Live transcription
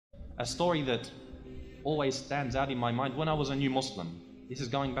a story that always stands out in my mind when I was a new Muslim. This is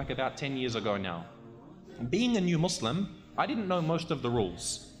going back about 10 years ago now. Being a new Muslim, I didn't know most of the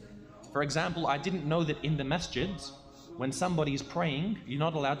rules. For example, I didn't know that in the Masjid, when somebody's praying, you're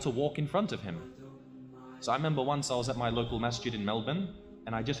not allowed to walk in front of him. So I remember once I was at my local Masjid in Melbourne,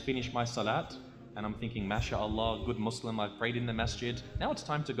 and I just finished my salat, and I'm thinking, MashaAllah, good Muslim, I've prayed in the Masjid, now it's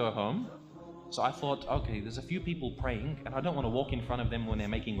time to go home. So I thought, okay, there's a few people praying, and I don't want to walk in front of them when they're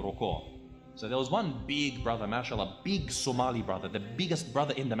making ruku'. So there was one big brother, MashaAllah, big Somali brother, the biggest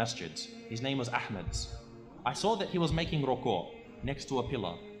brother in the Masjid. His name was Ahmed. I saw that he was making ruku' next to a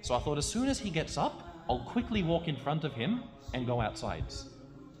pillar. So I thought as soon as he gets up, I'll quickly walk in front of him and go outside.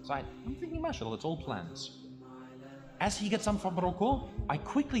 So I'm thinking, MashaAllah, it's all planned. As he gets up from ruku', I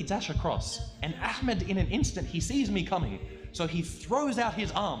quickly dash across, and Ahmed in an instant, he sees me coming. So he throws out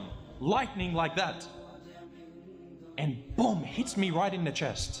his arm, lightning like that, and boom, hits me right in the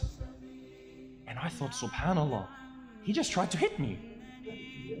chest. And I thought, subhanallah, he just tried to hit me.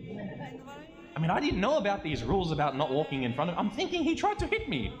 I mean, I didn't know about these rules about not walking in front of him. I'm thinking he tried to hit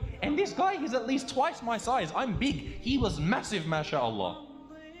me. And this guy is at least twice my size. I'm big. He was massive, mashallah.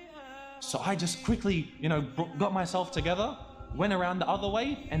 So I just quickly, got myself together, went around the other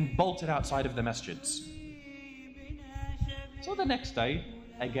way, and bolted outside of the masjids. So the next day,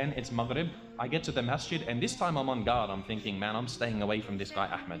 again, it's Maghrib. I get to the masjid, and this time I'm on guard. I'm thinking, man, I'm staying away from this guy,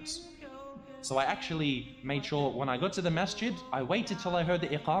 Ahmed. So I actually made sure when I got to the masjid, I waited till I heard the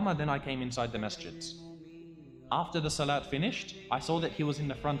iqamah, then I came inside the masjid. After the salat finished, I saw that he was in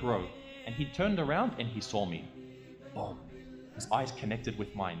the front row, and he turned around and he saw me. Boom. His eyes connected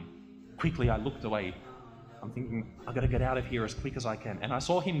with mine. Quickly I looked away. I'm thinking, I gotta get out of here as quick as I can. And I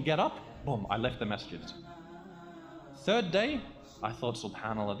saw him get up, boom, I left the masjid. Third day, I thought,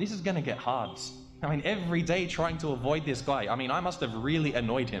 subhanallah, this is gonna get hard. I mean, every day trying to avoid this guy. I mean, I must have really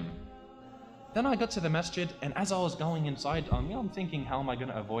annoyed him. Then I got to the masjid, and as I was going inside, I'm thinking, how am I going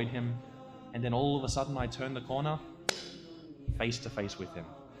to avoid him? And then all of a sudden I turned the corner, face to face with him.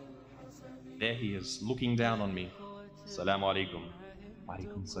 There he is, looking down on me. Assalamu alaikum.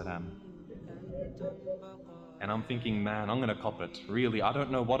 Alaikum salam. And I'm thinking, man, I'm going to cop it. Really, I don't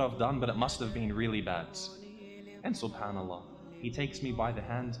know what I've done, but it must have been really bad. And subhanallah, he takes me by the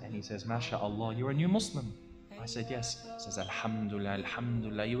hand and he says, MashaAllah, you're a new Muslim. I said, yes. He says, Alhamdulillah,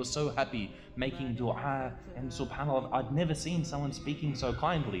 Alhamdulillah. He was so happy, making dua. And subhanAllah, I'd never seen someone speaking so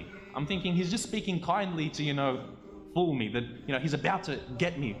kindly. I'm thinking he's just speaking kindly to, fool me. That, he's about to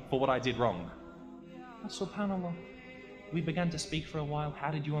get me for what I did wrong. But subhanAllah, we began to speak for a while. How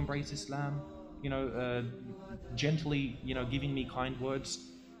did you embrace Islam? Gently, giving me kind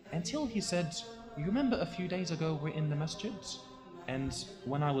words. Until he said, you remember a few days ago we're in the masjid? And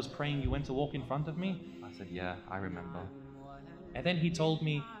when I was praying, you went to walk in front of me? I said, yeah, I remember. And then he told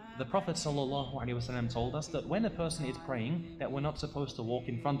me, the Prophet ﷺ told us that when a person is praying, that we're not supposed to walk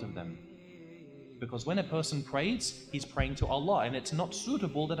in front of them. Because when a person prays, he's praying to Allah, and it's not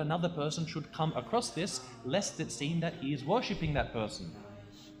suitable that another person should come across this, lest it seem that he is worshipping that person.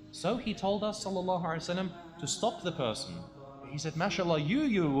 So he told us, ﷺ, to stop the person. He said, mashallah,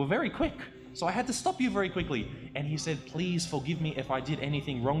 you were very quick. So I had to stop you very quickly. And he said, please forgive me if I did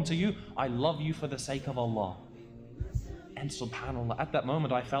anything wrong to you. I love you for the sake of Allah. And subhanAllah, at that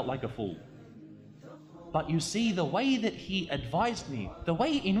moment I felt like a fool. But you see, the way that he advised me, the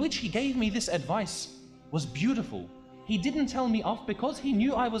way in which he gave me this advice was beautiful. He didn't tell me off because he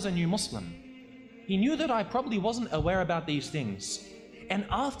knew I was a new Muslim. He knew that I probably wasn't aware about these things. And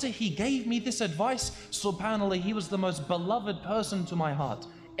after he gave me this advice, subhanAllah, he was the most beloved person to my heart.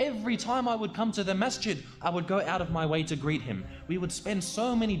 Every time I would come to the masjid, I would go out of my way to greet him. We would spend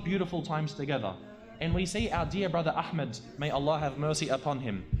so many beautiful times together. And we see our dear brother Ahmed, may Allah have mercy upon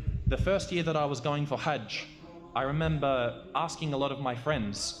him. The first year that I was going for Hajj, I remember asking a lot of my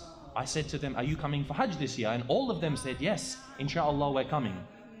friends. I said to them, are you coming for Hajj this year? And all of them said, yes, inshallah we're coming.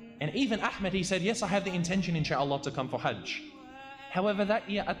 And even Ahmed, he said, yes, I have the intention inshallah to come for Hajj. However, that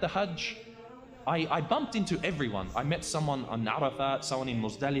year at the Hajj, I bumped into everyone. I met someone on Arafat, someone in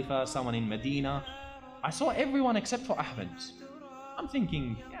Muzdalifah, someone in Medina. I saw everyone except for Ahmed. I'm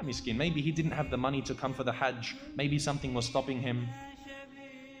thinking, yeah, miskin, maybe he didn't have the money to come for the Hajj. Maybe something was stopping him.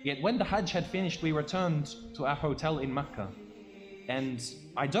 Yet when the Hajj had finished, we returned to our hotel in Mecca. And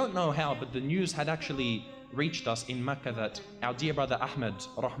I don't know how, but the news had actually reached us in Mecca that our dear brother Ahmed,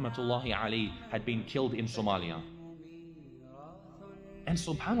 rahmatullahi alayhi, had been killed in Somalia. And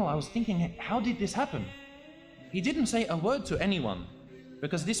subhanAllah, I was thinking, how did this happen? He didn't say a word to anyone,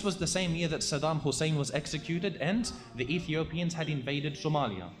 because this was the same year that Saddam Hussein was executed and the Ethiopians had invaded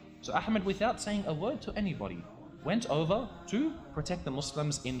Somalia. So Ahmed, without saying a word to anybody, went over to protect the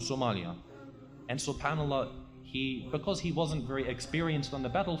Muslims in Somalia. And subhanAllah, because he wasn't very experienced on the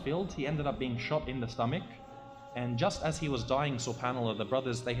battlefield, he ended up being shot in the stomach. And just as he was dying, subhanAllah, the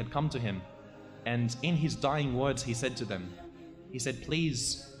brothers, they had come to him. And in his dying words, he said to them, he said,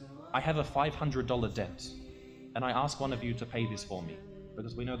 please, I have a $500 debt. And I ask one of you to pay this for me.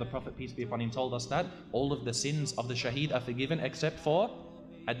 Because we know the Prophet, peace be upon him, told us that all of the sins of the shaheed are forgiven except for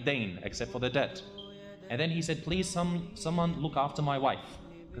ad-dain, except for the debt. And then he said, please, someone look after my wife.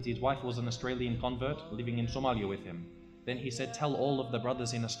 Because his wife was an Australian convert living in Somalia with him. Then he said, tell all of the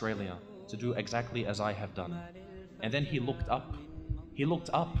brothers in Australia to do exactly as I have done. And then he looked up. He looked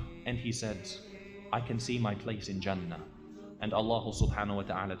up and he said, I can see my place in Jannah. And Allah subhanahu wa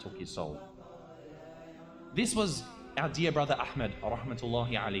ta'ala took his soul. This was our dear brother Ahmed,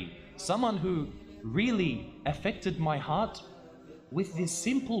 rahmatullahi alayhi. Someone who really affected my heart with this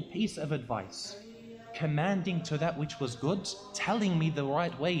simple piece of advice. Commanding to that which was good, telling me the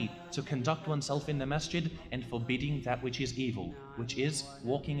right way to conduct oneself in the masjid, and forbidding that which is evil, which is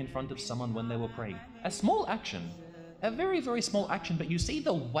walking in front of someone when they were praying. A small action, a very, very small action, but you see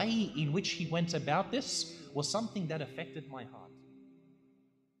the way in which he went about this was something that affected my heart.